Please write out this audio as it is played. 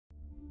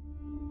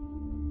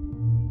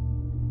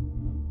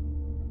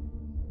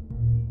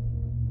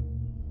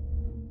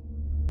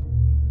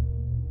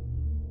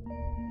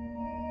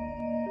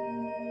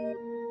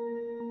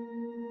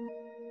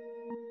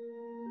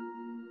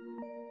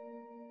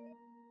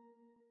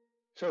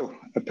So,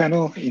 a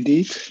panel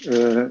indeed.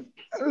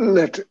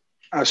 Let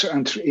us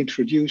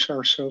introduce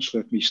ourselves.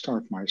 Let me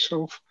start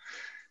myself.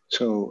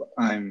 So,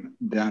 I'm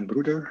Dan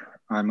Broeder.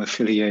 I'm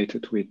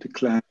affiliated with the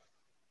CLAN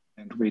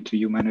and with the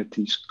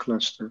Humanities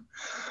Cluster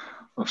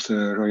of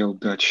the Royal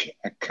Dutch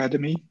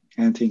Academy.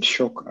 And in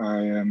SSHOC,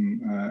 I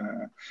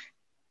am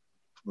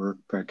work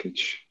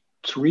package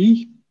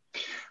 3.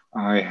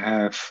 I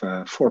have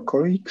 4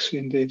 colleagues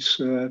in this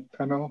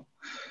panel.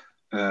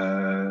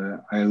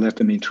 I let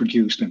them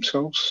introduce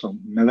themselves. So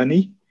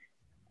Melanie,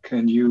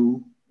 can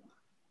you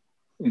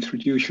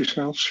introduce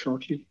yourself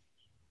shortly?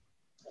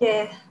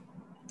 Yeah.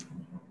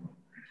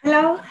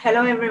 Hello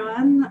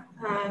everyone.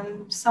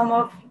 Some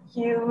of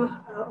you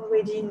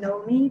already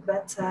know me,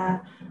 but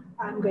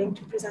I'm going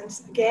to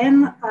present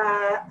again.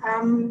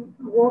 I'm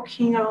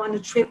working on a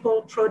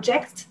triple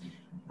project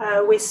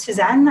with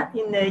Suzanne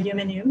in the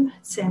Humanium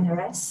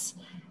CNRS.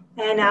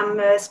 And I'm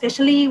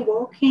especially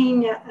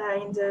working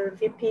in the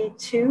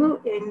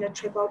VP2 in a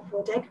triple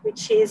project,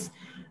 which is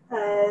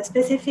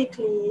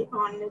specifically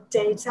on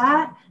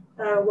data,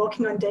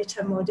 working on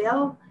data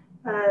model,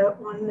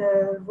 on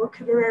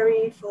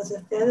vocabulary for the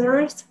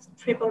thesaurus,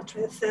 triple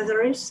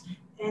thesaurus,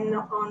 and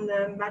on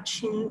the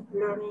machine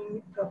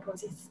learning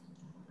purposes.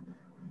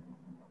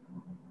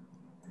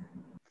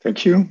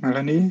 Thank you,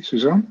 Melanie.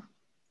 Suzanne?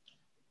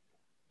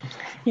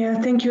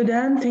 Yeah, thank you,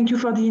 Dan. Thank you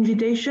for the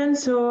invitation.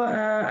 So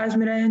as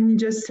Melanie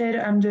just said,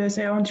 I'm the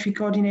scientific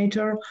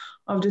coordinator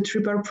of the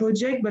triple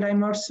project, but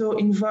I'm also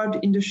involved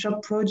in the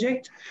SSHOC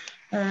project,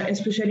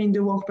 especially in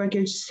the work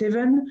package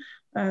 7.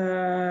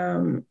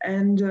 And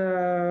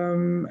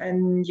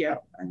yeah,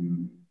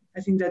 I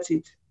think that's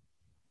it.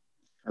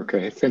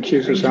 Okay, thank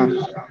you,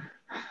 Suzanne.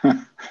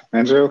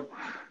 Menzo?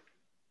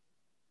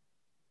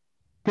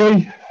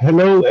 Okay,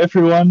 hello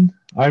everyone.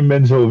 I'm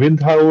Menzo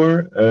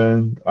Windhauer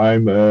and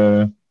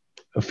I'm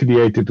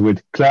affiliated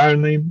with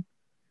Clarnin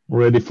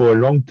already for a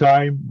long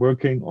time,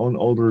 working on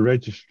all the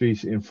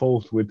registries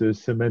involved with the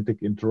semantic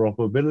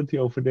interoperability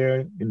over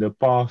there. In the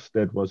past,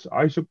 that was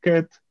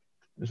ISOCAT,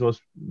 as was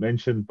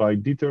mentioned by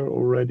Dieter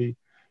already.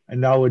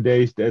 And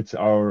nowadays, that's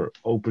our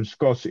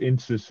OpenSCOS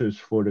instances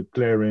for the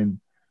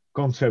Clarin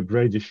concept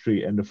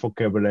registry and the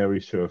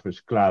vocabulary service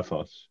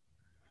Clavas.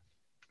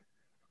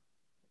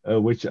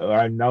 Which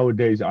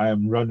nowadays I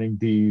am running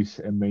these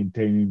and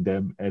maintaining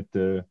them at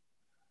the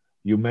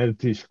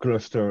Humanities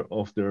Cluster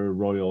of the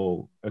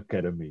Royal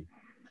Academy,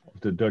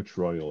 of the Dutch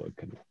Royal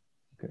Academy.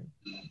 Okay.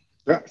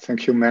 Yeah,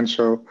 thank you,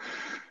 Menzo.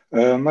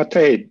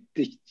 Matej,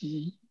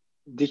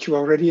 did you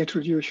already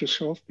introduce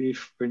yourself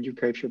when you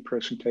gave your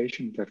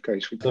presentation? In that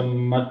case, we can. So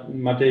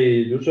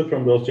Matej Duce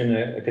from the Austrian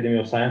Academy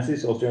of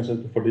Sciences, Austrian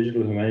Center for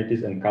Digital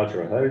Humanities and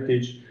Cultural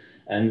Heritage,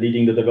 and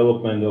leading the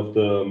development of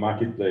the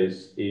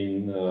marketplace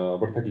in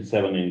work package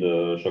 7 in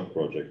the SSHOC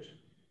project.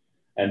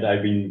 And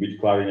I've been with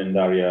Clarin and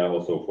Daria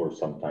also for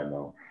some time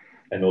now,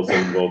 and also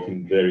involved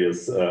in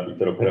various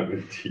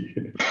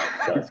interoperability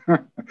tasks.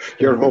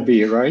 Your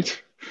hobby,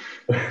 right?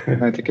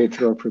 Semantic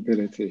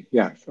interoperability.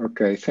 Yeah,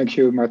 okay. Thank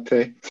you,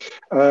 Matej.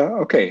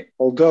 Okay,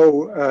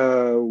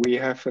 although we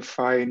have a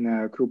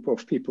fine group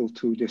of people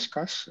to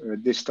discuss,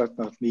 this does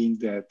not mean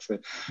that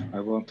I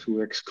want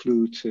to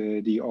exclude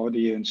the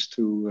audience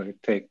to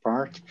take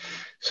part.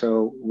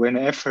 So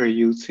whenever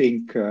you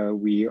think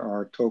we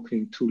are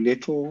talking too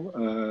little,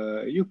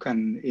 you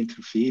can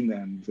intervene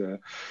and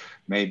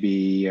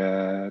maybe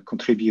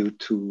contribute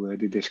to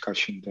the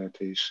discussion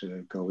that is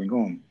going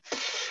on.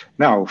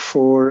 Now,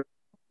 for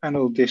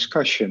panel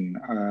discussion,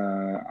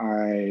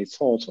 I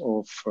thought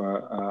of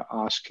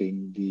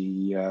asking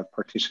the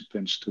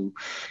participants to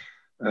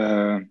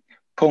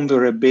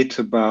ponder a bit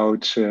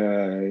about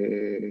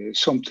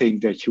something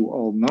that you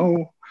all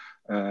know,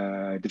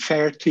 the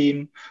FAIR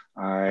team.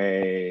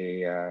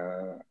 I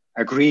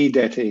agree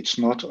that it's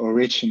not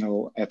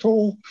original at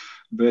all,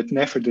 but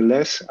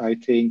nevertheless, I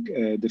think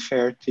the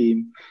FAIR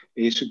team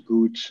is a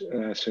good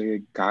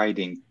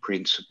guiding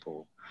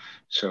principle.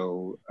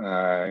 So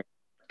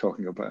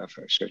talking about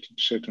a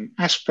certain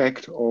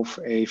aspect of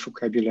a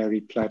vocabulary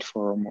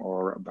platform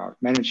or about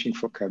managing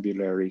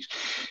vocabularies,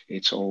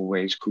 it's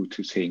always good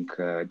to think,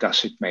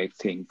 does it make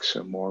things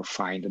more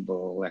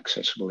findable,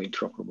 accessible,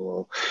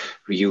 interoperable,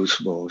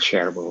 reusable,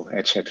 shareable,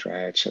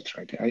 etc.,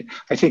 etc.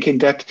 I think in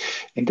that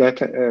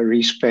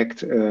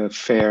respect,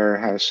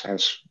 FAIR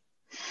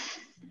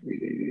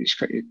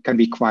it can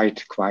be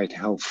quite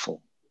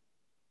helpful.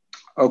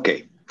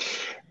 Okay.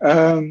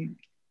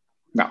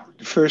 Now,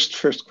 the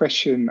first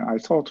question I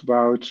thought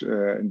about,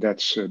 and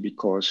that's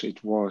because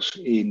it was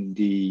in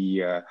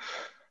the,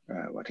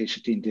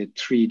 in the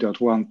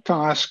 3.1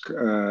 task.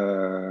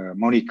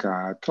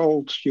 Monica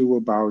told you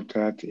about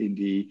that in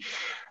the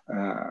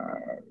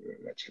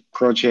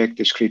project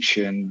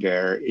description.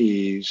 There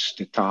is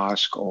the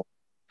task of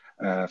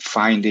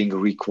finding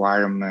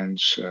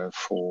requirements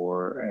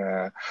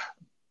for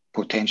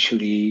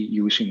potentially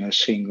using a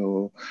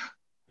single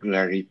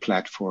vocabulary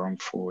platform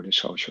for the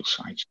social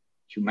science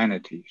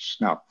humanities.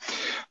 Now,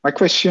 my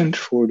question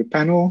for the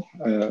panel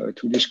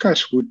to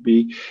discuss would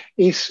be,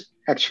 is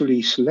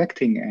actually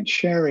selecting and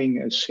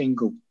sharing a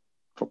single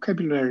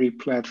vocabulary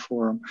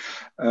platform,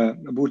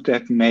 would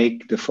that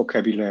make the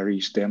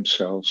vocabularies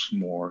themselves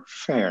more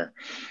fair?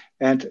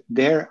 And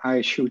there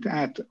I should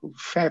add,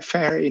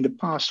 fair in the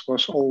past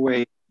was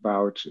always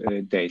about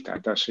data.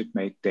 Does it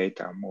make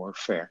data more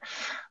fair?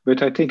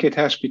 But I think it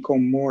has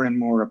become more and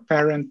more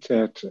apparent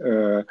that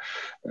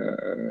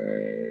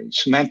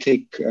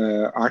semantic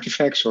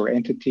artifacts or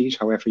entities,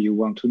 however you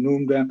want to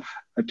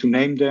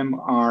name them,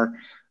 are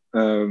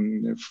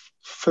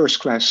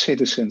first-class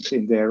citizens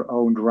in their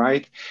own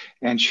right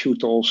and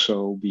should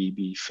also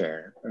be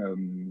fair.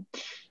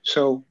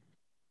 So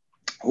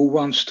who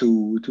wants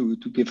to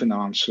give an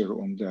answer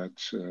on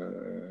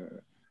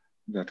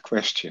that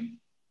question?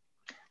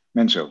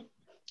 Menzo.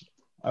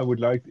 I would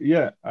like,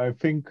 I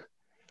think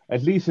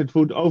at least it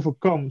would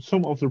overcome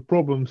some of the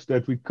problems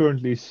that we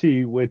currently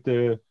see with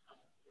the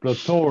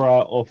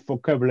plethora of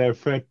vocabulary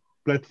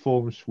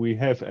platforms we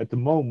have at the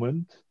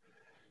moment.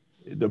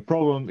 The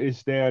problem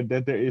is that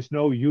there is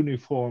no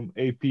uniform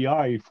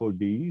API for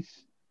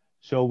these.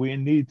 So we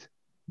need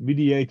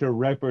mediator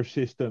wrapper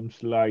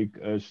systems like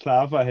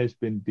Slava has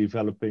been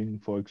developing,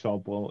 for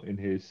example, in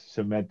his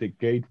semantic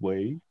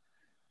gateway.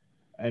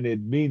 And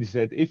it means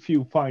that if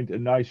you find a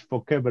nice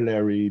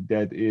vocabulary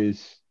that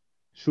is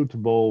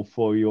suitable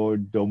for your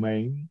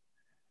domain,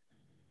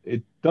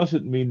 it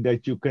doesn't mean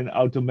that you can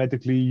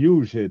automatically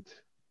use it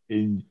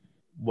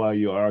while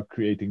you are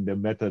creating the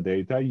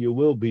metadata. You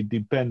will be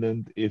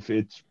dependent if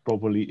it's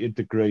properly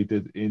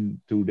integrated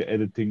into the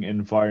editing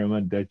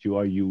environment that you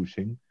are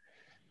using.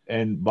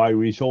 And by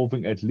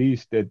resolving at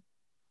least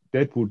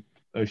that would,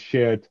 a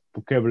shared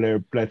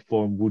vocabulary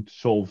platform would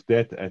solve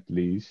that at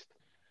least,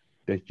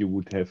 that you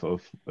would have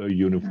a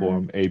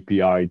uniform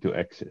API to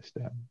access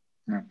them.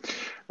 Yeah.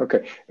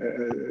 Okay,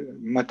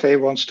 Matej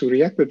wants to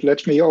react, but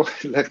let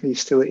me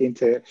still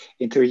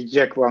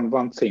interject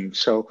one thing.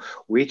 So,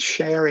 with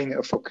sharing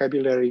a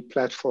vocabulary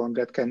platform,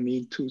 that can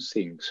mean two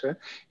things.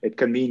 It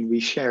can mean we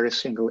share a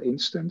single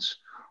instance,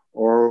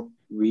 or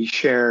we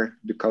share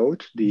the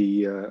code,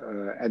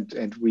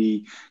 and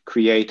we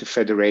create a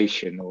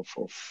federation of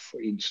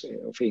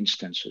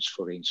instances,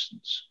 for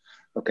instance.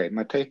 Okay,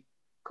 Matej,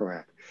 go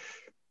ahead.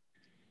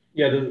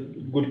 Yeah, the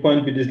good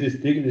point with this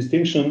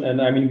distinction, and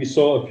I mean, we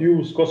saw a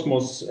few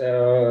Cosmos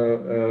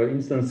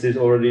instances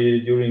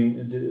already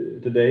during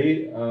the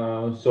day,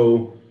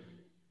 so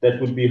that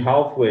would be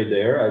halfway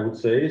there, I would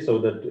say. So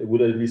that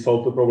would at least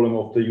solve the problem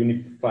of the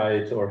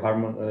unified or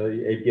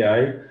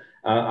API.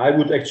 I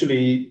would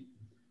actually,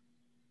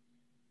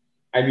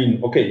 I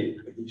mean, okay,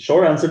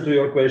 short answer to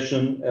your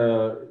question,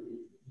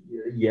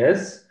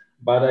 yes,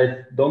 but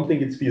I don't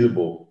think it's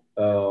feasible.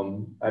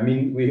 I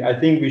mean, I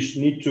think we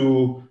need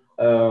to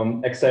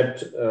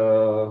accept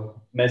a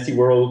messy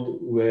world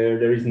where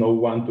there is no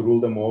one to rule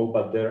them all,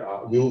 but there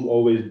will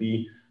always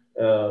be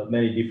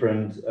many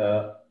different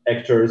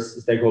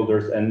actors,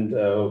 stakeholders, and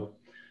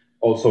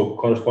also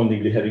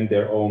correspondingly having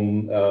their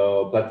own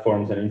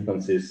platforms and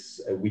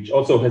instances, which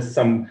also has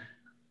some,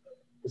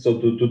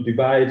 so to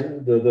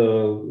divide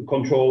the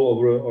control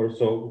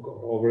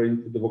over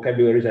the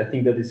vocabularies, I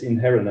think that is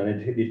inherent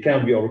and it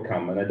can be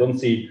overcome. And I don't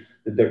see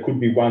that there could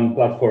be one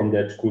platform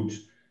that could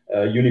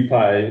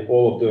unify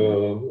all of the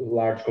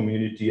large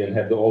community and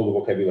have all the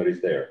vocabularies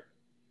there.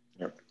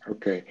 Yeah.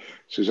 Okay,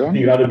 Suzanne? I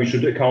think rather we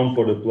should account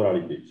for the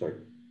plurality. Sorry,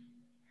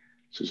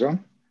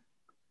 Suzanne?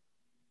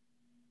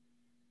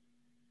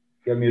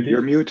 You're muted.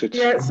 You're muted.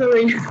 Yeah,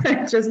 sorry,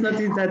 I just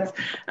noticed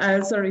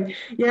that. Sorry.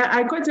 Yeah,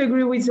 I quite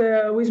agree with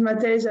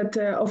Matej that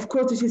of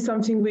course this is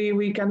something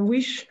we can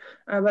wish,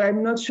 but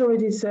I'm not sure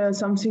it is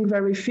something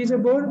very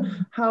feasible.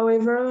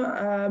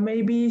 However,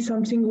 maybe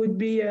something would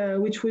be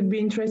which would be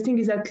interesting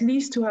is at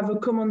least to have a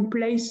common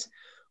place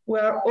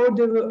where all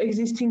the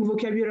existing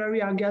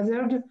vocabulary are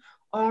gathered,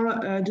 or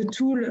the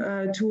tool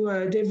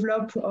to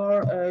develop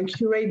or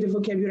curate the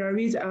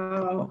vocabularies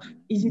are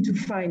easy to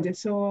find.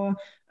 So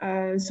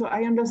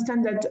I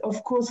understand that,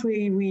 of course,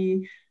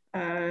 we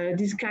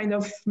this kind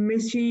of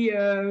messy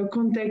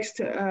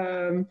context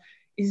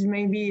is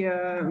maybe,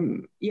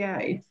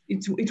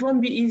 it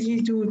won't be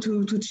easy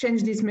to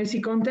change this messy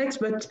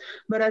context,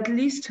 but at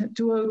least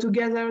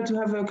together to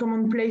have a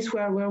common place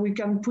where we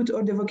can put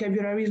all the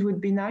vocabularies would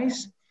be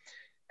nice.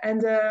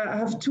 And I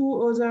have two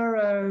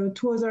other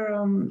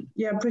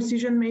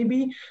precision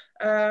maybe.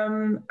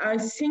 I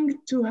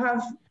think to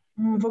have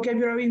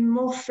vocabulary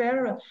more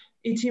fair,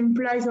 it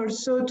implies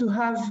also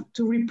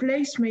to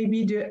replace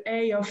maybe the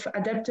A of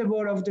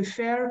adaptable of the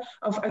fair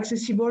of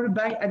accessible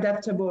by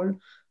adaptable.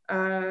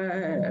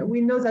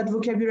 We know that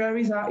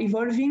vocabularies are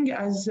evolving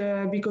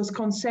because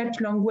concept,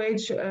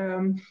 language,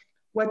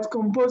 what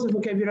composes the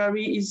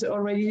vocabulary is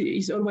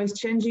always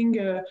changing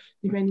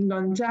depending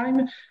on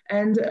time,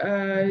 and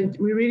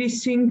we really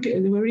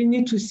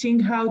need to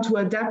think how to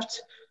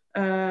adapt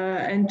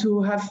and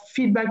to have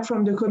feedback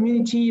from the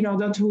community in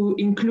order to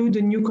include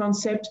the new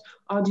concept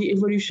or the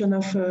evolution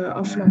of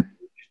language.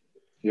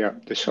 Yeah,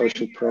 the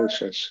social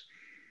process.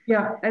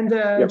 Yeah, and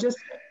just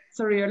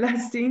sorry, a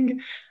last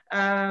thing.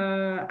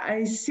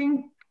 I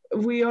think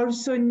we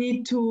also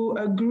need to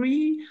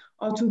agree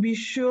or to be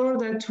sure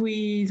that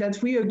we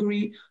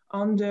agree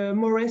on the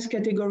Mores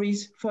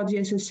categories for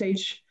the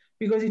SSH,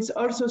 because it's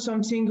also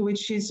something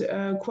which is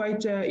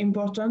quite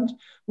important.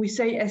 We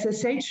say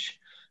SSH,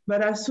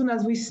 but as soon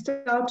as we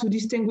start to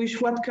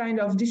distinguish what kind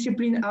of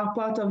discipline are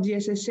part of the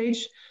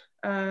SSH,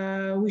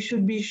 we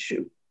should be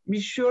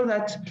sure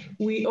that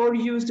we all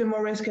use the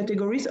Mores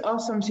categories or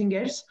something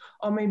else,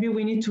 or maybe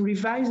we need to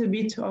revise a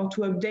bit or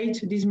to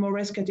update these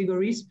Mores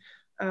categories.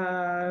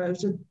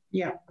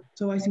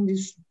 So I think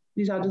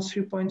these are the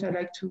 3 points I'd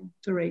like to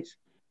raise.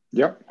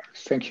 Yeah,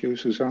 thank you,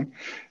 Suzanne.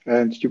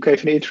 And you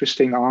gave an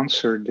interesting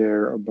answer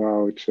there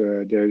about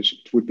it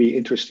would be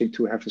interesting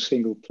to have a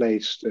single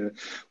place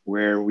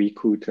where we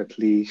could at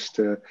least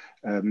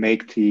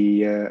make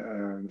the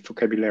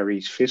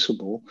vocabularies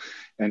visible.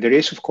 And there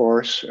is, of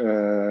course,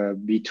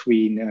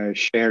 between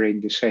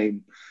sharing the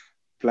same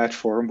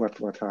platform,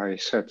 what I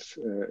said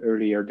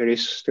earlier, there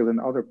is still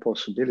another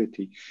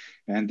possibility,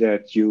 and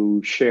that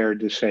you share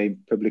the same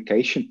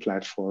publication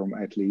platform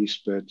at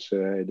least, but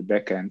the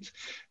backend,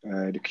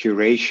 the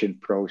curation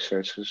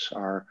processes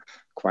are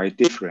quite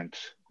different,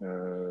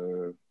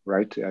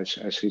 right?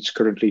 As it's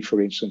currently, for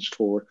instance,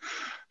 for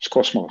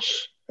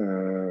Cosmos,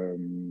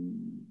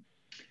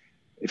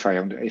 if I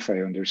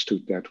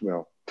understood that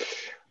well.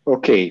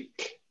 Okay.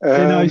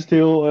 Can I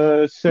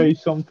still say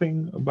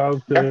something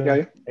about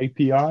the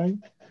API?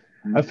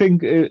 I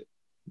think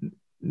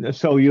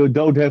so you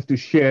don't have to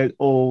share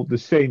all the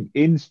same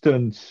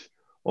instance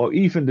or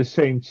even the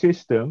same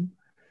system.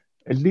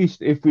 At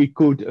least if we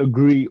could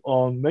agree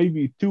on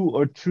maybe 2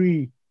 or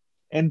 3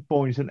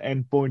 endpoints, an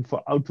endpoint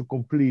for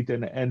autocomplete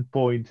and an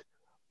endpoint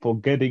for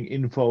getting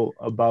info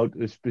about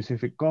a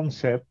specific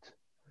concept,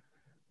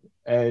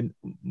 and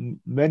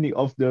many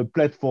of the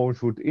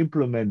platforms would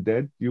implement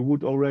that, you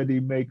would already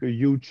make a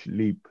huge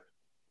leap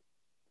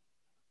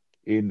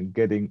in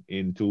getting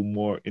into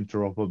more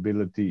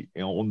interoperability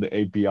on the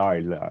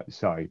API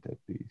side, at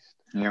least.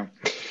 Yeah,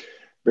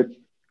 but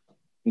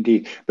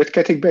indeed. But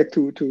getting back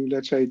to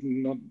let's say,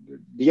 not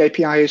the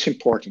API is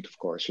important, of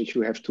course. If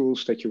you have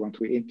tools that you want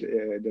to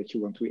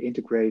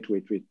integrate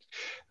with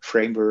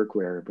framework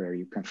where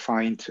you can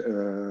find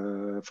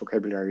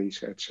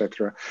vocabularies,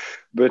 etc.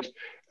 But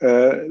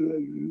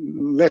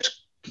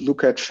let's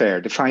look at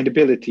the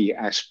findability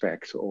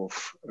aspect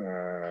of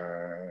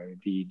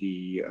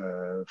the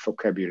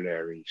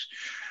vocabularies.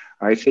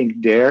 I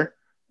think there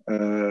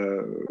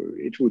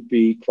it would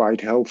be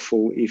quite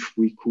helpful if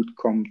we could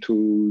come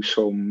to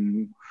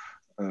some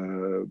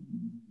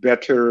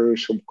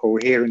some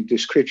coherent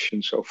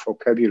descriptions of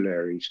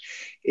vocabularies,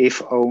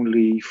 if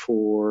only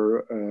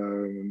for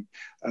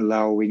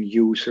allowing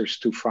users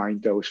to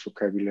find those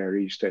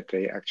vocabularies that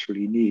they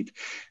actually need.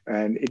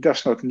 And it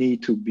does not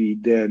need to be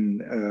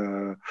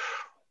then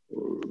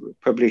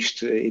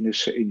published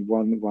in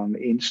one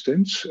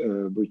instance,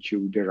 but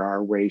there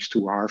are ways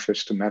to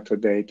harvest the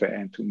metadata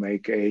and to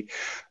make a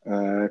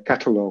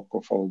catalog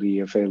of all the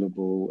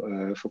available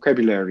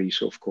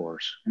vocabularies, of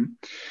course.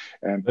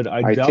 But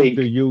I doubt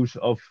the use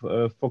of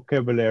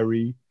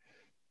vocabulary.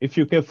 If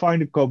you can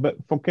find a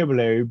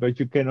vocabulary, but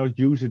you cannot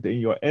use it in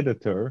your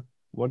editor,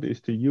 what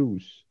is the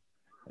use?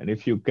 And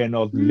if you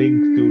cannot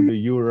link to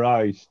the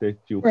URIs that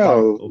you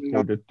found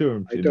for the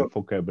terms in the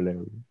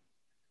vocabulary,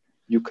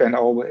 you can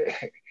always.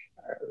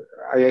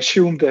 I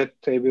assume that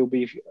they will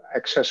be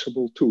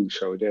accessible too,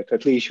 so that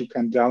at least you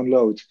can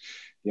download.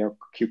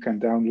 You can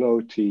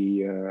download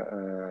the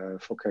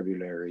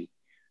vocabulary.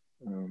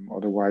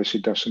 Otherwise,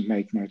 it doesn't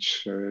make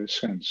much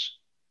sense.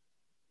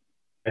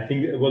 I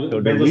think what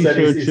so Benzo said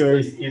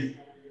is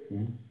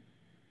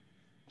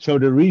so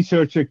the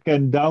researcher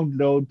can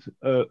download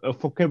a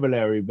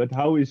vocabulary, but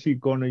how is he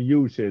going to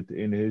use it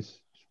in his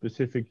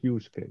specific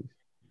use case?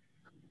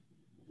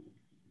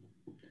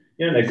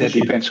 Yeah, that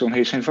depends on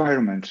his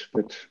environment,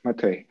 but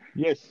Matej.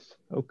 Yes,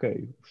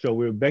 okay. So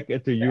we're back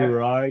at the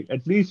URI.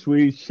 At least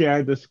we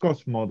share the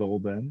SCOS model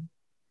then.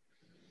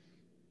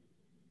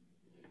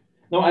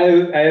 No, I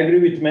agree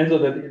with Menzo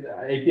that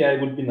API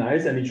would be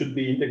nice and it should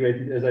be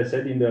integrated, as I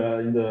said, in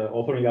the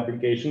authoring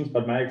applications.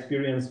 But my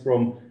experience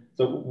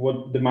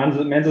what the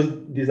Menzo's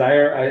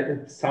desire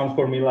it sounds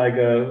for me like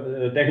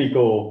a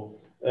technical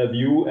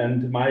view,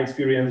 and my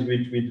experience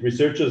with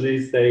researchers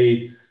is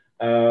they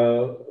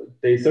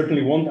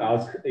certainly won't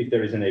ask if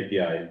there is an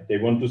API. They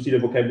want to see the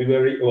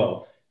vocabulary.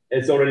 Well,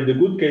 it's already the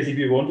good case if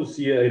you want to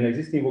see an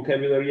existing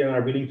vocabulary and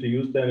are willing to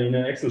use them in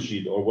an Excel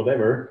sheet or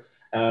whatever.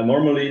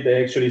 Normally,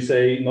 they actually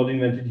say not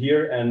invented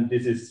here, and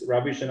this is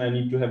rubbish, and I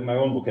need to have my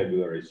own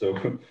vocabulary. So,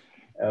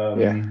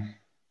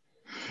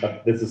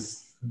 but this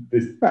is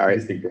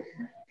distinct.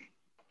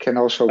 Can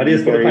also. But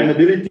yes, for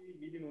findability,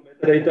 minimum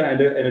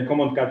metadata and a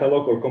common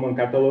catalog or common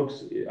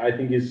catalogs, I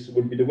think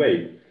would be the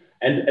way.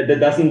 And that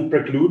doesn't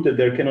preclude that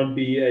there cannot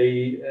be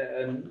a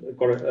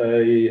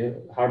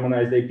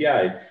harmonized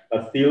API.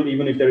 But still,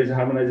 even if there is a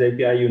harmonized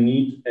API, you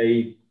need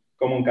a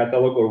common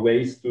catalog or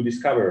ways to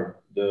discover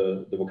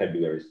the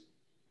vocabularies.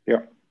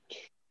 Yeah,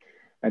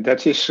 and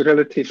that is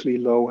relatively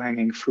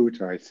low-hanging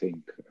fruit, I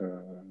think.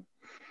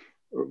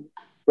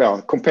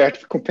 well,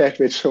 compared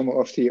with some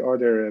of the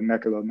other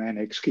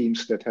megalomaniac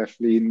schemes that have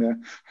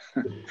been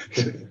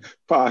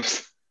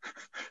passed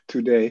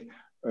today,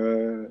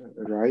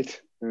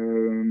 right?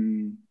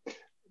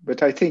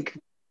 But I think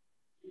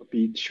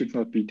it should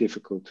not be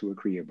difficult to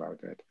agree about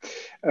that.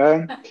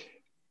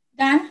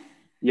 Dan?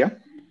 Yeah?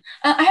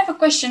 I have a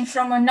question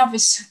from a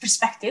novice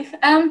perspective.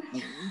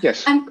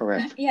 Yes,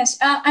 correct. Yes,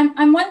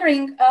 I'm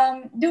wondering,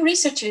 do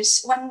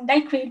researchers, when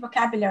they create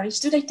vocabularies,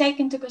 do they take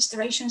into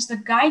considerations the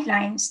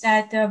guidelines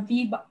that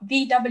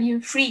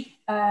VW3C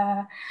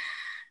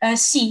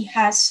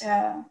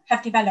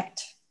have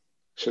developed?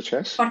 Such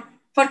as?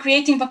 For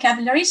creating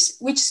vocabularies,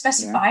 which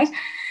specified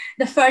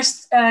the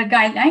first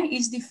guideline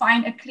is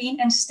define a clean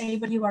and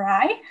stable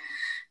URI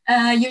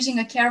using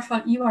a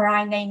careful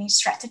URI naming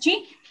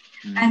strategy.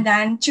 And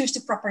then choose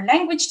the proper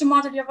language to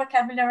model your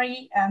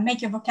vocabulary,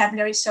 make your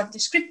vocabulary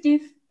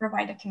self-descriptive,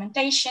 provide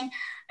documentation,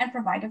 and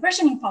provide a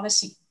versioning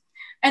policy,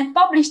 and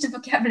publish the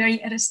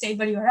vocabulary at a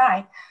stable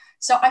URI.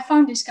 So I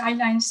found these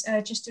guidelines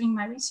just doing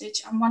my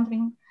research. I'm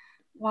wondering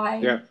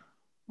why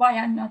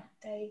are not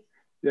they?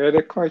 Yeah,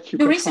 they're quite.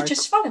 Do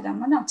researchers follow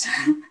them or not?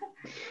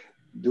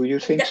 Do you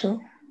think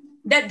so?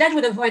 That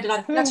would avoid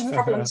lots of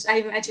problems, I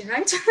imagine,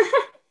 right?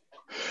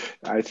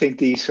 I think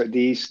these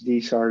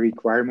are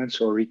requirements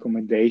or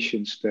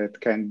recommendations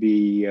that can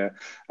be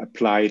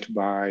applied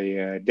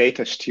by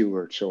data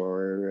stewards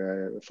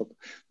or what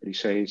do you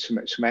say,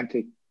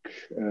 semantic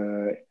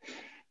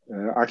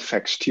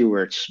artifact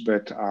stewards,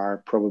 but are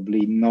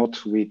probably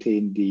not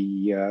within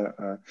the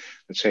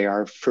let's say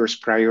our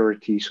first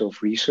priorities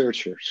of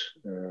researchers.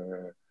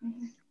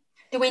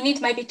 Do we need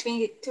maybe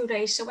to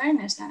raise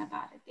awareness then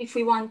about it if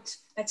we want,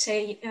 let's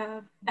say,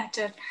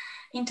 better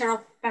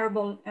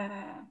interoperable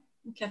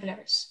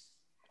vocabularies?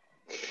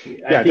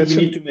 I think we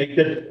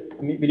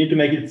need to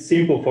make it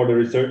simple for the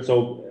research,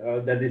 so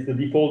that is the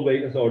default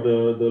way, or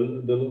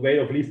the way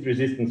of least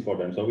resistance for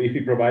them. So if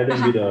we provide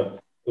them with a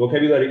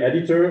vocabulary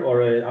editor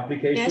or an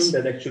application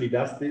that actually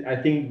does this, I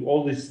think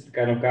all these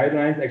kind of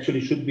guidelines actually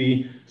should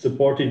be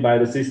supported by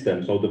the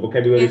system. So the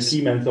vocabulary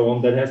scheme and so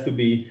on, that has to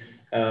be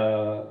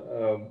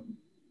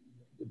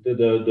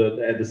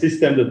the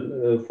system that,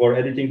 for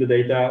editing the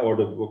data, or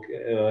the book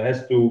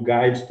has to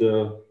guide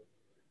the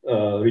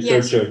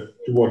researcher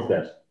towards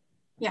that.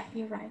 Yeah,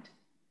 you're right.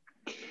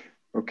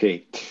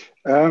 Okay,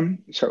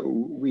 so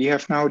we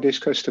have now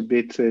discussed a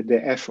bit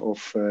the F of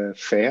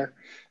fair.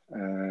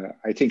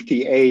 I think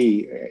the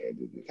A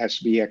has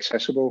to be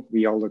accessible.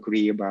 We all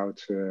agree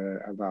about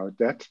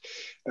that.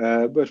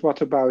 But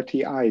what about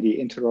the I, the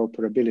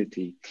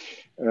interoperability?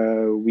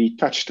 We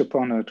touched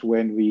upon it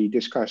when we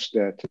discussed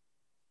that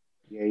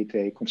create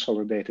a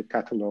consolidated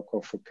catalog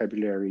of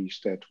vocabularies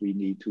that we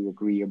need to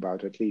agree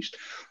about at least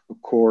a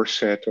core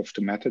set of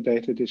the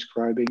metadata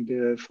describing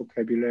the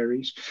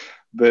vocabularies.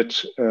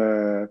 But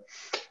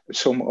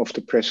some of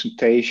the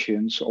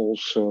presentations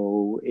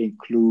also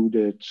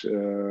included,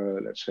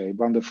 let's say,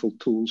 wonderful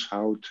tools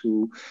how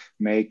to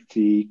make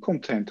the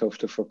content of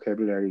the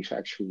vocabularies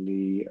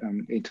actually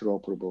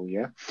interoperable,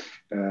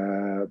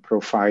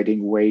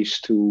 providing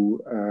ways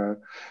to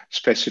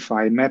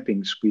specify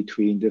mappings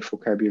between the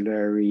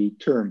vocabulary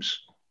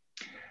terms.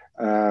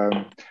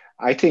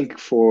 I think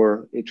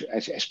for it,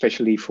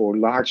 especially for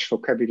large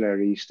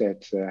vocabularies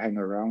that hang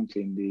around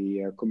in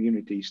the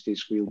communities,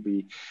 this will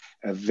be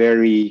a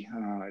very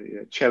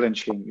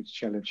challenging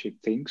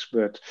things,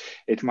 but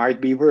it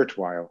might be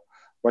worthwhile.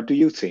 What do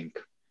you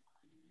think?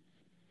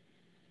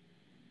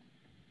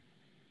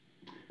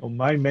 Well,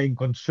 my main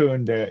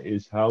concern there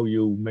is how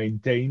you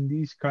maintain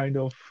these kind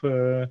of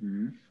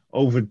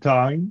over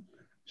time.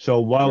 So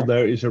while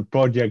there is a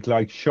project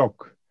like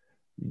SSHOC,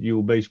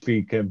 you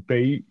basically can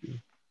pay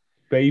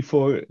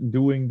for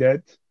doing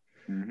that,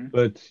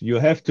 but you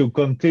have to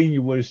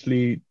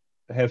continuously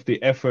have the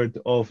effort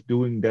of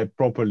doing that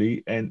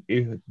properly. And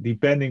if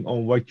depending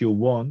on what you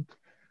want,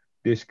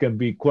 this can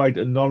be quite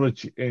a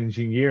knowledge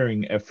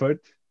engineering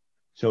effort.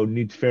 So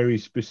needs very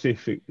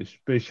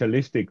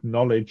specialistic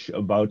knowledge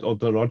about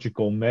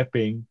ontological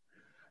mapping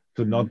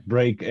to not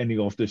break any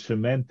of the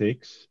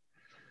semantics.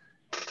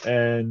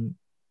 And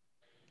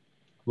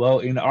well,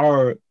 in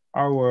our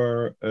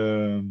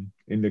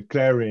in the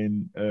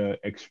Clarion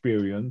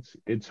experience,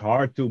 it's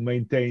hard to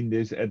maintain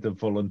this at a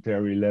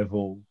voluntary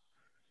level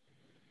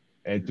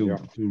and to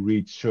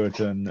reach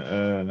certain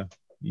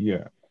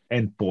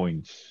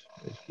endpoints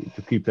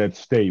to keep that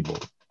stable.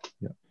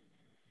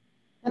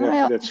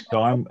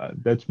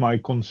 That's my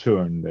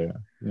concern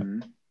there.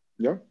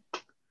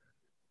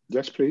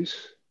 Yes,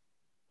 please.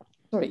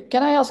 Sorry,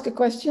 can I ask a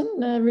question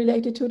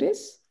related to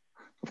this?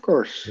 Of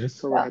course.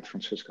 Yes. Go ahead,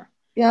 Francisca.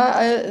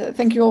 Yeah,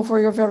 thank you all for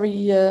your very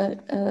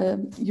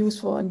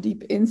useful and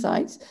deep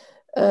insights.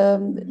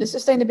 The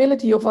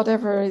sustainability of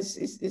whatever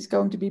is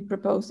going to be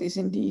proposed is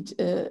indeed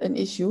an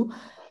issue.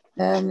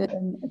 And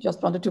I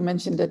just wanted to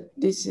mention that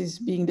this is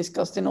being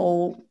discussed in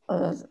all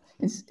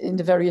in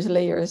the various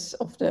layers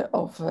of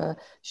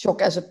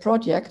SSHOC as a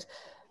project.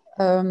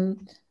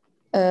 And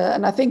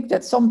I think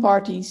that some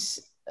parties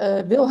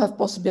will have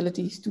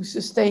possibilities to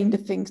sustain the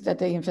things that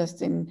they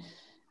invest in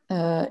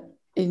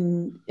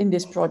in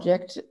this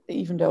project,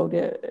 even though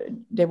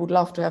they would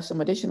love to have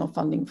some additional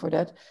funding for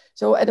that.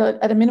 So at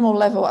a minimal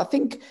level, I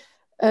think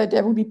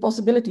there would be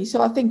possibilities.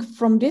 So I think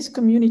from this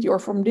community or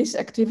from this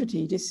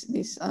activity, this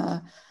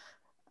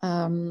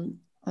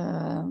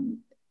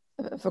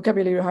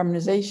vocabulary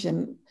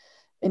harmonization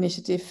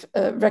initiative,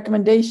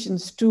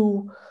 recommendations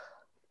to,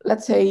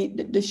 let's say,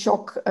 the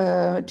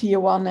SSHOC Tier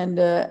 1 and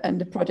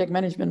the project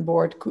management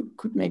board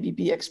could maybe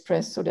be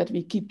expressed so that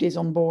we keep this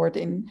on board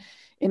in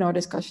our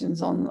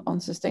discussions on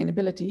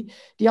sustainability.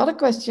 The other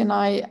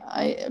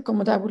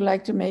comment I would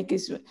like to make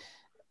is,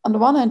 on the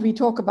one hand, we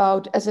talk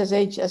about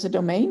SSH as a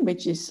domain,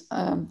 which is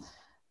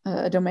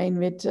a domain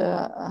with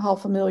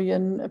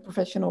 500,000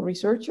 professional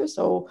researchers.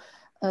 So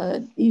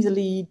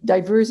easily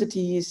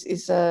diversity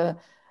is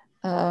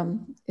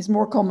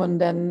more common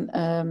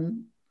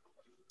than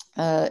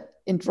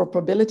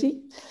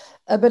interoperability.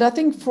 But I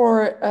think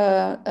for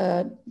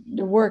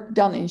the work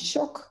done in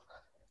SSHOC,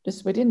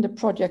 just within the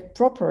project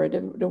proper,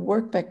 the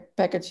work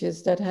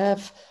packages that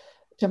have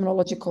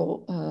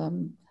terminological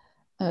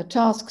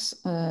tasks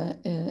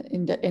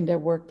in their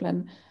work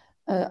plan,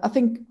 I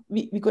think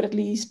we could at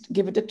least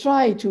give it a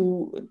try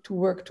to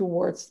work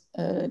towards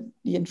the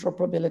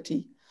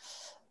interoperability.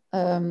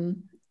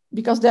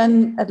 Because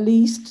then at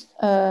least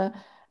the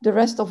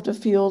rest of the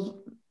field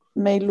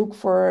may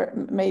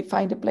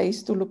find a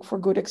place to look for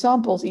good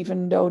examples,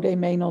 even though they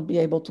may not be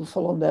able to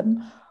follow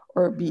them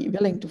or be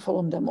willing to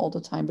follow them all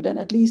the time. But then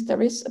at least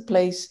there is a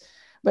place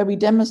where we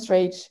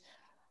demonstrate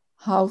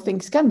how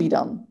things can be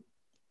done.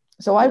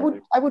 So I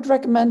would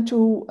recommend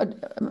to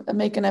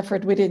make an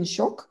effort within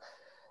SSHOC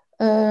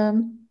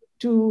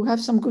to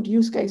have some good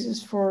use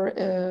cases for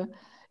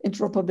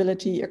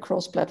interoperability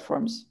across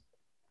platforms.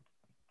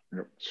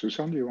 Yeah.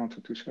 Susan, you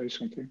wanted to say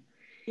something?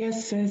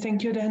 Yes,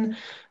 thank you, Dan.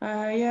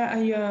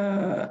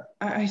 I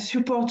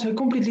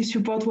completely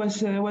support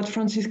what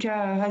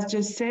Francisca has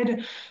just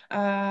said.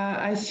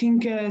 I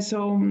think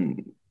so.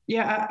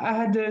 Yeah, I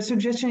had a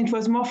suggestion. It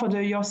was more for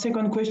your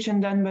second question,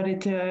 Dan, but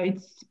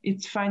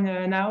it's fine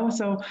now.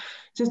 So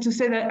just to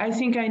say that I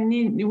think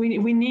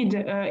we need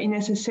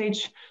in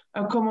SSH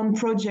a common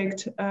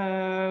project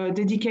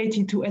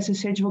dedicated to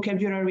SSH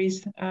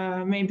vocabularies,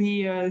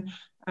 maybe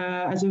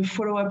as a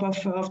follow-up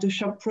of the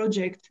SSHOC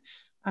project.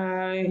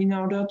 In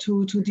order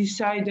to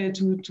decide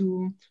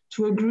to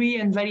agree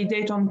and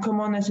validate on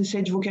common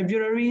SSH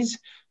vocabularies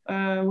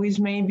with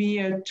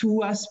maybe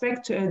two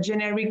aspects: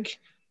 generic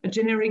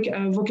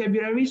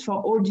vocabularies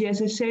for all the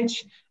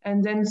SSH,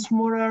 and then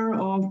smaller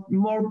or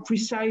more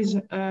precise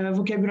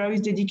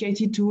vocabularies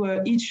dedicated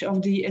to each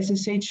of the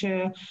SSH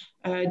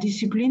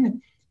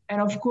discipline.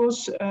 And of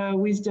course,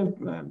 with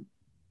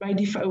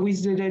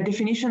the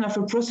definition of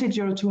a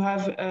procedure to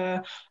have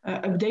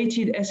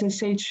updated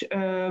SSH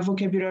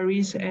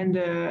vocabularies and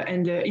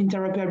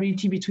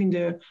interoperability between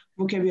the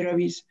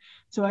vocabularies.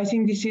 So I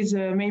think this is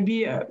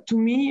maybe, to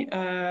me,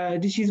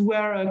 this is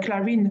where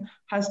Clarine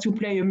has to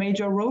play a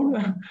major role,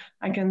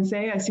 I can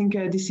say. I think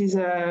this is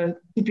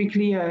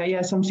typically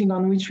something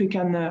on which we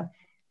can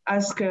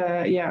ask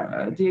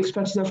the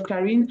expertise of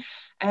Clarine.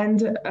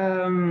 And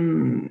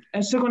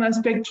a second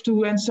aspect,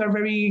 to answer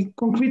very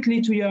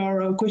concretely to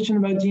your question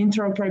about the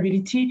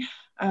interoperability,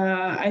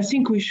 I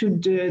think we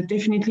should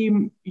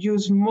definitely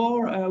use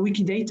more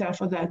Wikidata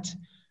for that,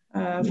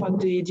 for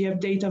the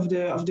update of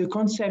the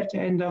concept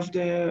and of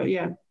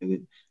their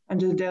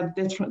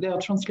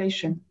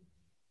translation.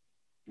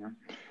 Yeah.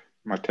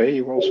 Mate,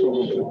 you also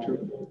wanted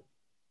to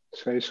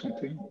say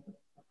something?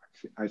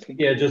 I think.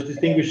 Yeah, just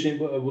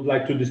I would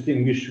like to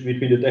distinguish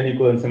between the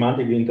technical and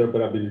semantic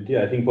interoperability.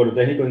 I think for the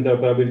technical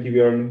interoperability, we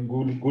are in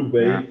good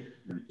way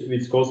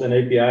with COS and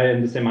API,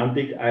 and the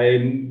semantic,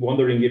 I'm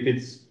wondering if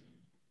it's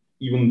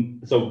even,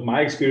 so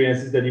my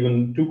experience is that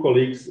even two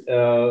colleagues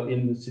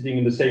sitting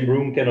in the same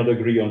room cannot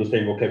agree on the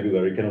same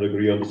vocabulary, cannot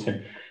agree on the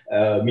same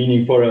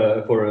meaning for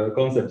a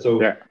concept.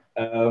 So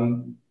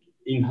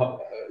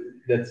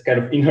that's kind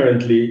of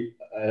inherently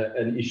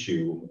an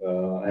issue.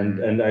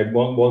 And I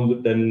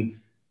want then,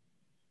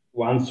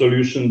 one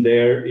solution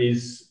there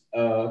is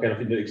kind of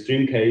in the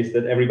extreme case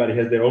that everybody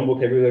has their own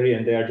vocabulary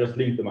and they are just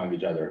linked among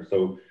each other.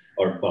 So,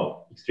 or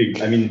well, extreme.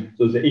 I mean,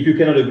 so if you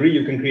cannot agree,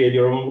 you can create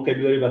your own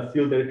vocabulary, but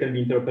still there can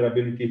be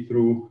interoperability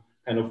through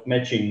kind of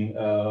matching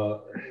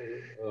or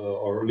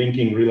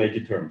linking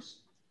related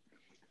terms.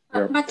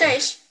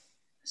 Matej,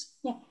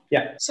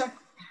 yeah. So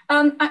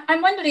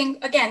I'm wondering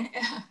again,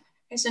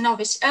 as a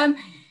novice,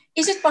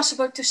 is it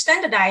possible to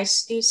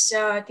standardize these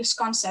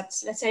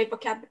concepts? Let's say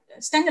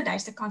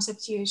standardize the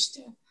concepts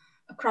used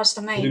across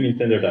domain. What do you mean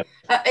standardize?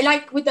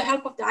 Like with the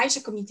help of the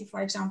ISO committee,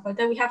 for example,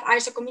 that we have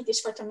ISO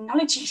committees for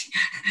terminology.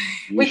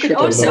 we could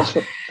also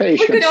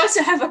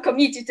have a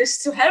committee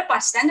to help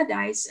us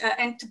standardize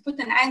and to put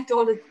an end to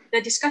all the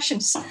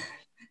discussions.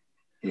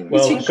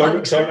 Well,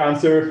 short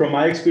answer from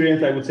my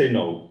experience, I would say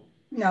no.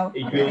 No,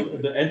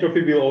 the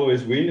entropy will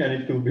always win, and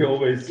it will be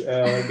always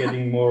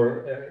getting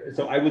more.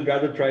 So I would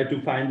rather try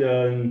to find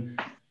an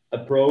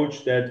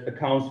approach that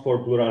accounts for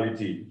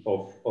plurality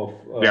of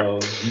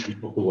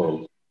the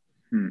world.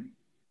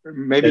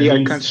 maybe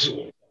I can.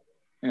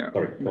 Yeah,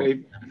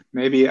 sorry,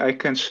 maybe I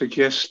can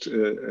suggest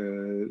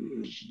with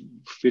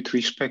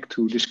respect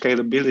to the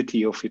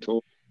scalability of it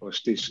all,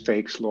 because this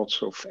takes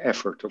lots of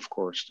effort, of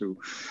course, to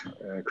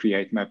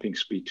create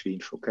mappings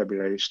between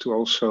vocabularies, to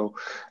also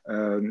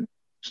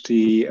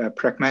the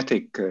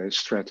pragmatic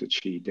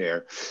strategy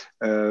there.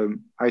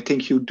 I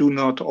think you do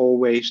not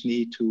always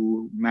need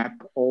to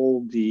map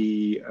all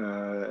the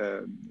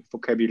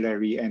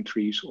vocabulary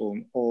entries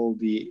on all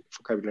the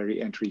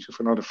vocabulary entries of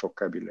another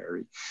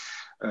vocabulary.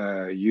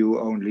 You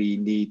only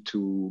need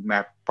to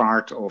map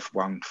part of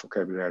one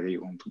vocabulary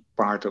onto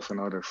part of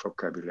another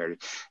vocabulary.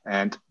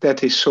 And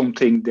that is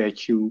something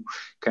that you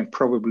can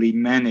probably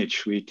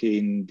manage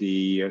within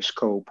the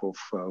scope of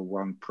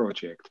one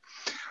project.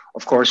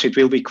 Of course, it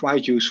will be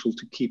quite useful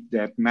to keep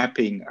that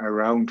mapping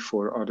around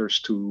for others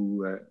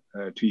to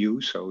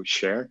use, so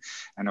share,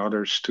 and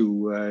others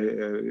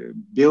to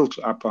build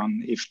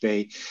upon if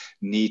they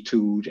need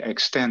to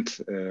extend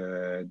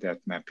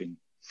that mapping.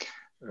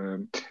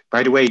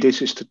 By the way,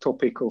 this is the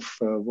topic of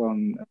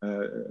one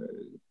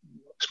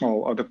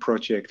small other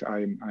project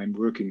I'm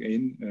working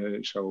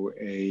in. So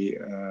a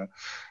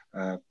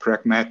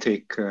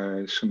pragmatic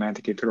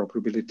semantic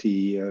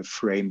interoperability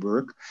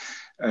framework.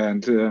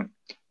 And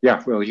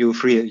yeah, well,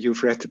 you've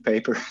read the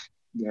paper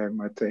there,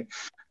 Mate,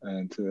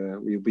 and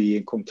we'll be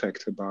in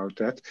contact about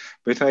that.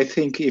 But I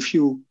think if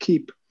you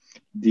keep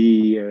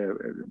the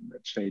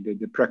let's say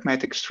the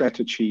pragmatic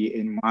strategy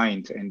in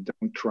mind and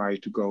don't try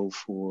to go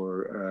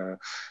for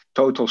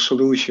total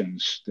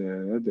solutions,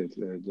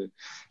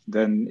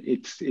 then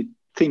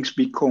things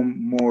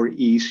become more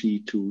easy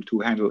to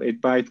handle.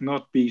 It might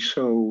not be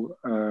so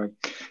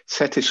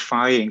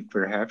satisfying,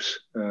 perhaps,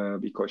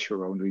 because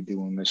you're only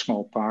doing a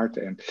small part,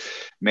 and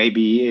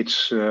maybe it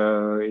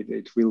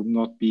will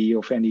not be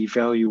of any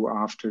value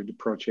after the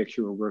project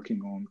you're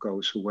working on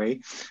goes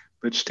away.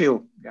 But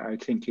still, I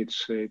think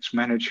it's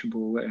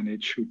manageable, and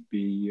it should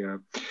be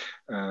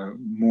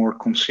more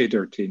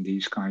considered in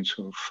these kinds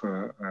of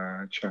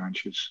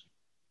challenges.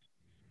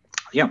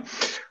 Yeah.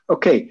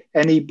 Okay.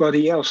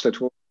 Anybody else that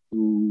wants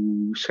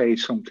to say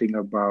something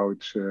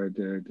about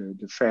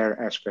the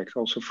fair aspect,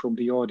 also from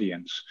the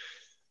audience?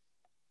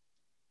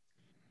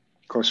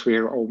 Because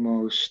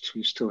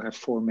we still have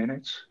 4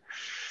 minutes.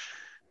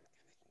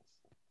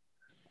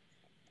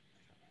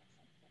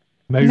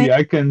 Maybe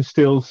I can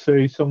still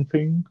say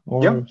something,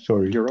 or yeah,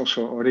 sorry. You're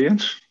also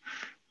audience.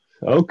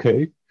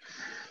 Okay.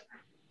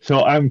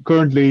 So I'm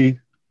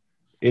currently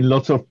in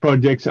lots of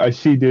projects. I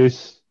see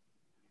this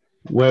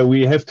where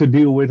we have to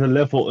deal with a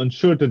level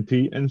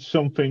uncertainty, and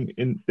something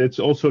that's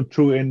also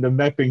true in the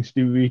mappings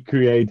that we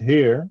create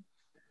here.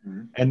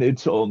 Mm-hmm. And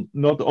it's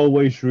not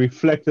always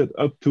reflected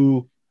up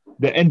to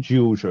the end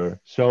user.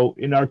 So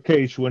in our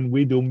case, when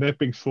we do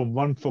mappings from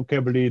one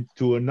vocabulary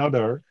to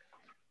another,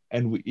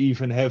 and we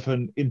even have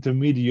an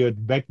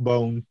intermediate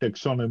backbone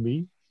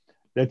taxonomy.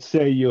 Let's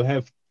say you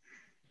have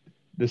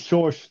the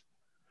source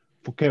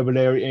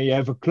vocabulary and you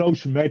have a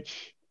close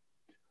match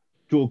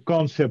to a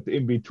concept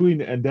in between,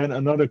 and then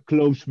another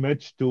close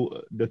match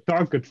to the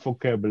target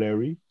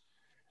vocabulary.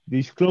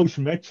 These close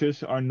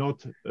matches are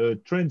not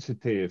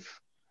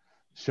transitive.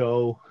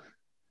 So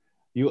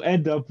you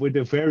end up with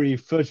a very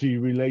fuzzy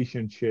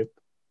relationship,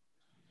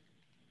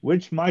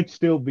 which might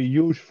still be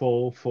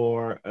useful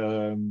for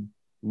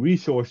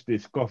resource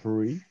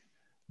discovery,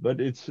 but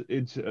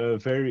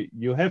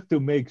you have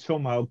to make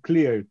somehow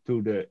clear to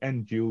the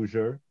end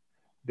user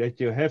that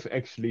you have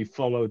actually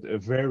followed a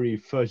very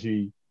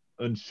fuzzy,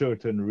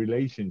 uncertain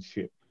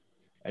relationship.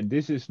 And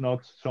this is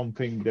not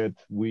something that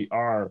we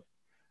are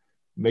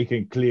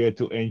making clear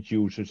to end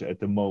users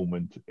at the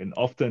moment. And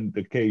often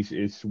the case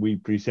is we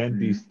present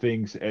these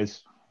things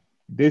as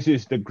this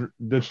is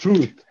the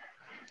truth.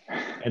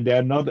 And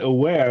they're not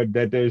aware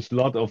that there's a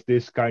lot of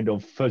this kind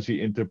of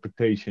fuzzy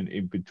interpretation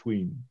in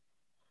between.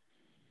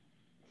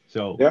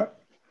 So yeah,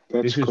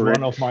 this is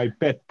correct. One of my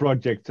pet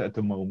projects at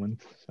the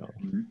moment.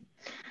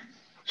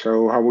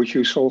 So how would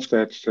you solve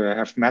that?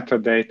 Have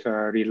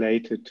metadata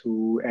related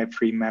to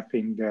every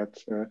mapping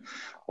that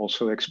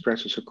also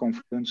expresses a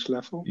confidence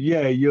level?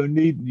 Yeah, you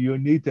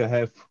need to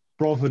have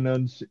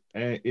provenance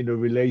in the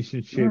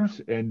relationships,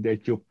 and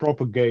that you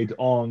propagate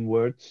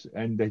onwards,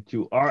 and that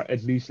you are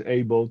at least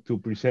able to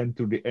present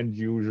to the end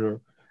user,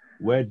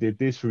 where did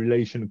this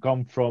relation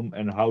come from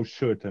and how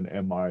certain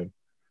am I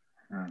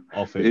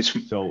of it.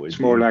 It's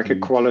more like a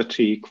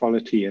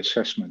quality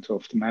assessment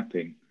of the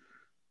mapping.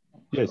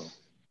 Yes, so.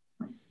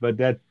 But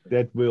that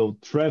will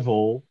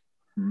travel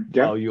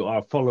while you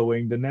are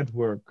following the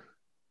network.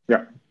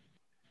 Yeah.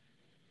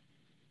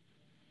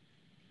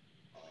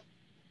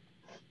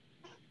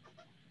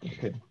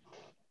 Okay.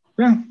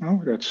 Yeah,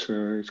 no, that's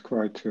it's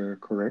quite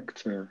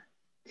correct.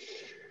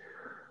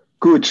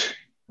 Good.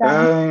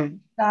 Dan?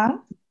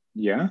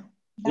 Yeah.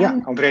 Yeah,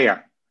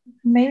 Andrea.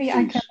 Maybe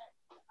please.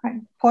 I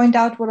can point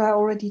out what I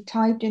already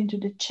typed into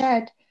the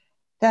chat,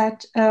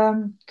 that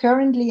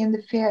currently in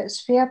the Fair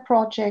is Fair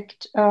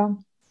project,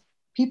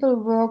 people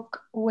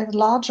work with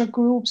larger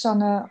groups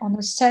on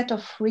a set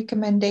of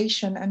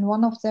recommendations, and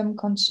one of them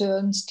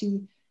concerns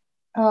the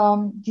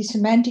the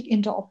semantic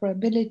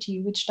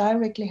interoperability, which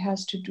directly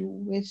has to do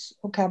with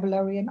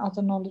vocabulary and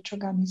other knowledge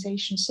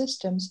organization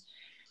systems.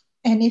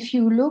 And if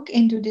you look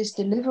into this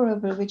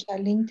deliverable, which I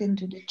linked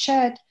into the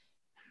chat,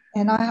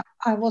 and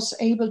I was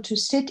able to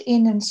sit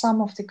in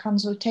some of the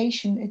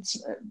consultation,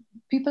 it's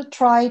people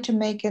try to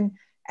make an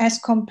as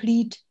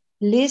complete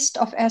list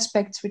of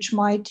aspects which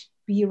might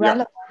be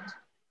relevant.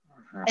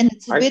 Yeah. And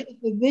it's a bit of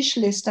a wish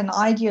list, an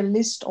ideal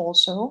list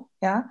also,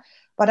 yeah.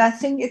 But I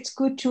think it's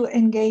good to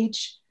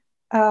engage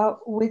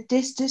with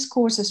these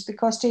discourses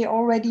because they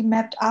already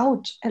mapped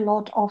out a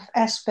lot of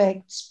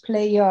aspects,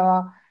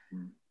 player.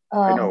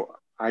 I know,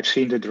 I've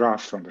seen the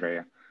draft,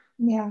 Andrea.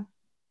 Yeah.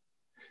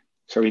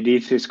 So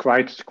indeed, it's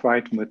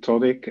quite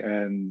methodic,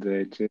 and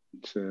it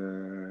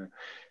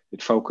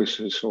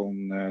focuses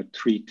on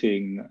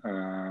treating,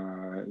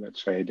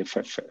 let's say, the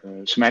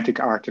semantic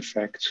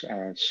artifacts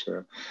as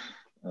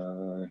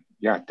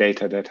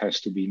data that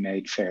has to be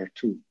made fair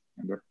too.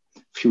 And there are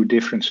a few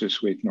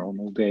differences with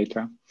normal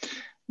data.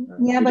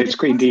 But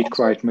it's indeed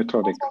quite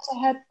methodic. It also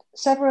had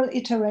several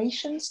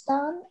iterations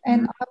done,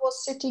 and I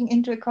was sitting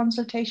into a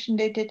consultation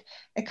they did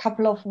a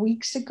couple of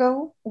weeks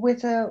ago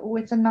with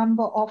a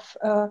number of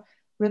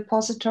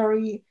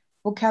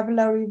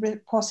vocabulary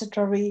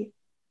repository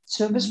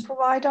service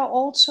provider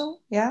also,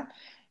 yeah.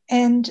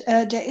 And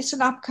there is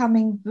an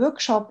upcoming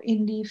workshop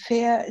in the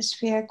Fair is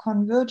Fair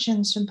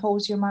Convergence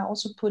Symposium. I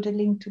also put a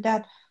link to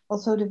that,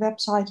 although the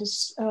website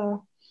is,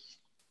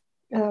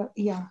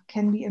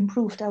 can be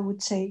improved, I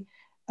would say.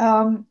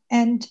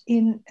 And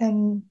in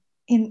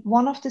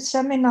one of the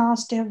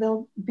seminars, there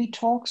will be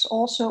talks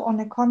also on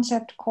a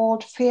concept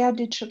called fair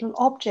digital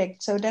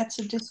object. So that's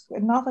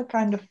another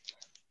kind of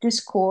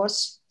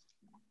discourse,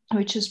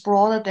 which is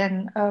broader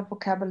than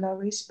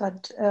vocabularies,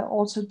 but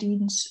also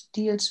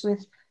deals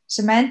with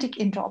semantic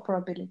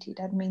interoperability.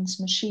 That means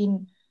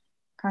machine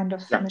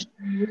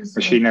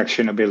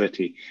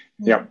actionability.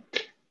 Yeah.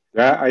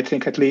 I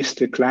think at least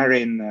the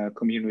Clarin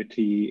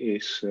community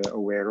is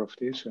aware of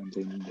this and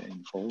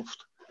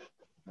involved.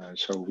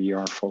 So we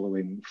are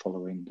following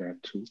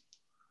that too.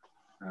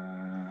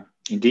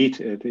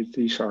 Indeed,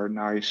 these are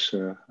nice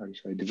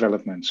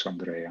developments,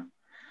 Andrea.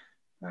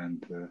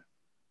 And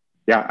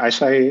I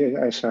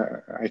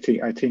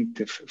think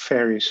the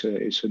FAIR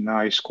is a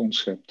nice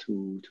concept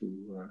to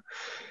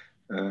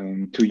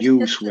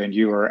use when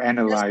you are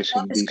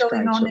analyzing these kinds of.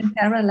 Going on in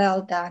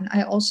parallel, Dan.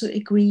 I also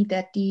agree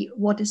that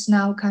what is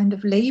now kind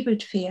of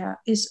labeled FAIR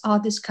are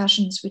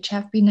discussions which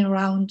have been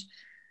around.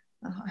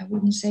 I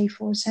wouldn't say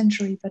for a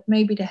century, but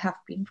maybe they have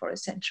been for a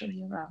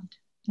century around.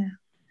 Yeah,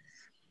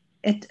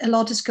 a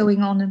lot is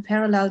going on in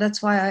parallel.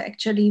 That's why I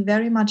actually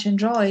very much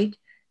enjoyed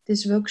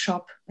this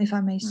workshop, if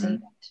I may say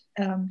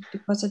that,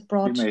 because it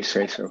brought so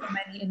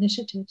many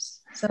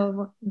initiatives.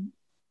 So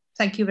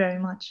thank you very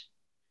much.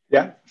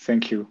 Yeah,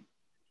 thank you.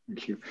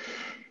 Thank you.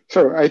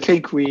 So I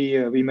think we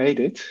made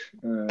it.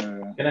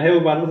 Can I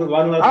have one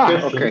last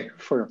question?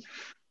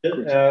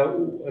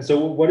 Okay.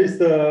 So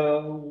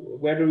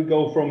where do we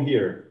go from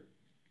here?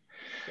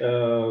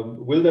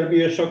 Will there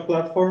be a SSHOC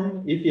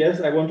platform? If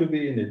yes, I want to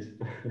be in it.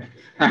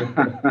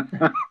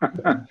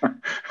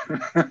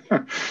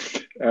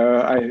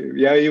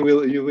 You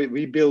will.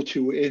 We built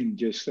you in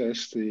just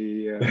as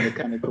the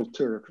mechanical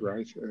Turk,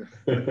 right?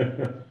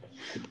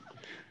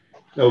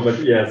 No,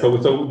 but yeah. So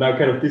now,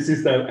 kind of, this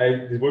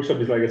workshop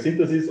is like a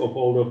synthesis of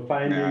all the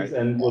findings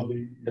and what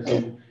we.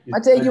 So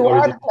I'd say you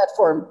are the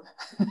platform.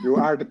 You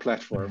are the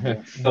platform.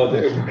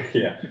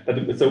 Yeah.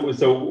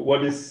 So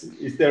what is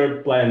there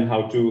a plan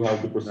how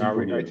to proceed? No,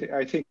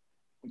 I think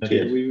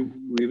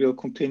we will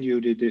continue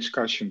the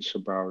discussions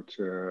about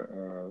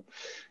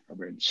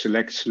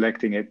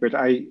selecting it. But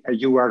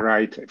you are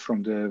right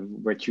from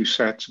what you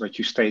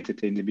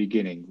stated in the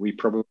beginning. We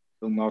probably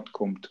will not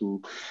come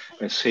to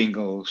a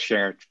single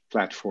shared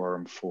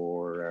platform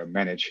for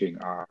managing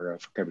our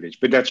vocabulary.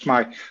 But that's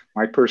my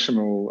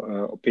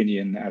personal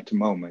opinion at the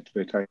moment.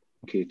 But I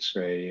think it's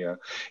a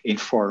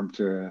informed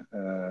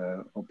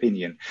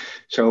opinion.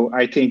 So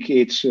I think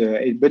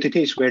but it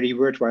is very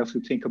worthwhile to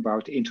think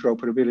about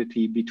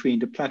interoperability between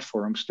the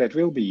platforms that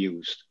will be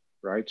used.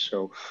 Right.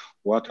 So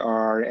what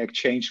are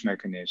exchange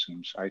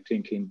mechanisms? I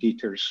think in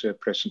Dieter's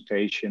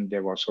presentation,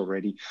 there was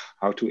already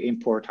how to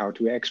import, how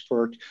to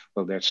export.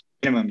 Well, that's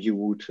minimum you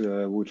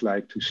would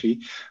like to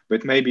see.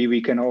 But maybe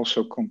we can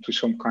also come to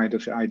some kind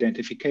of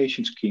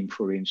identification scheme,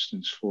 for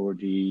instance, for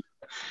the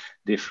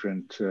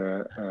different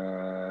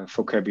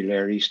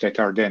vocabularies that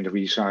are then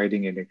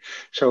residing in it.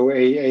 So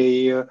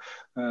a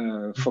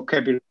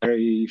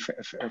vocabulary,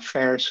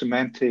 fair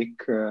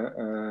semantic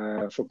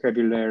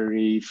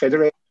vocabulary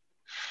federation.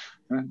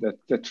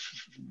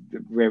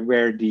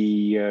 Where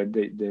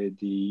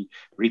the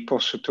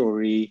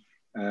repository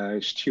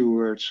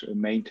stewards,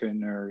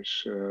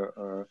 maintainers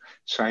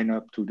sign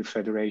up to the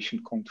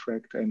federation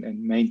contract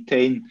and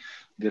maintain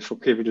the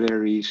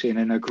vocabularies in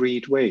an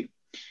agreed way.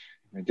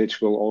 And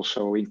this will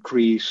also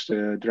increase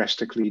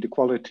drastically the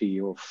quality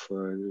of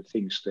the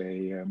things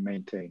they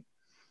maintain.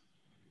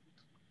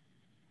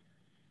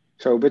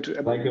 So, but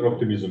I like your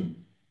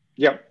optimism.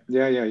 Yeah.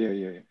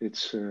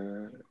 It's,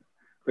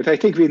 but I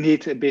think we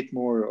need a bit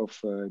more of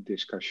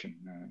discussion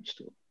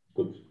still.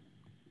 Good.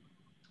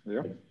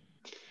 Yeah.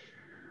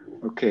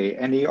 Okay.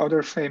 Any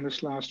other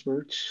famous last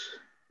words?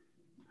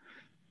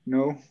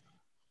 No.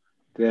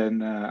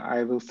 Then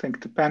I will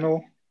thank the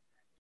panel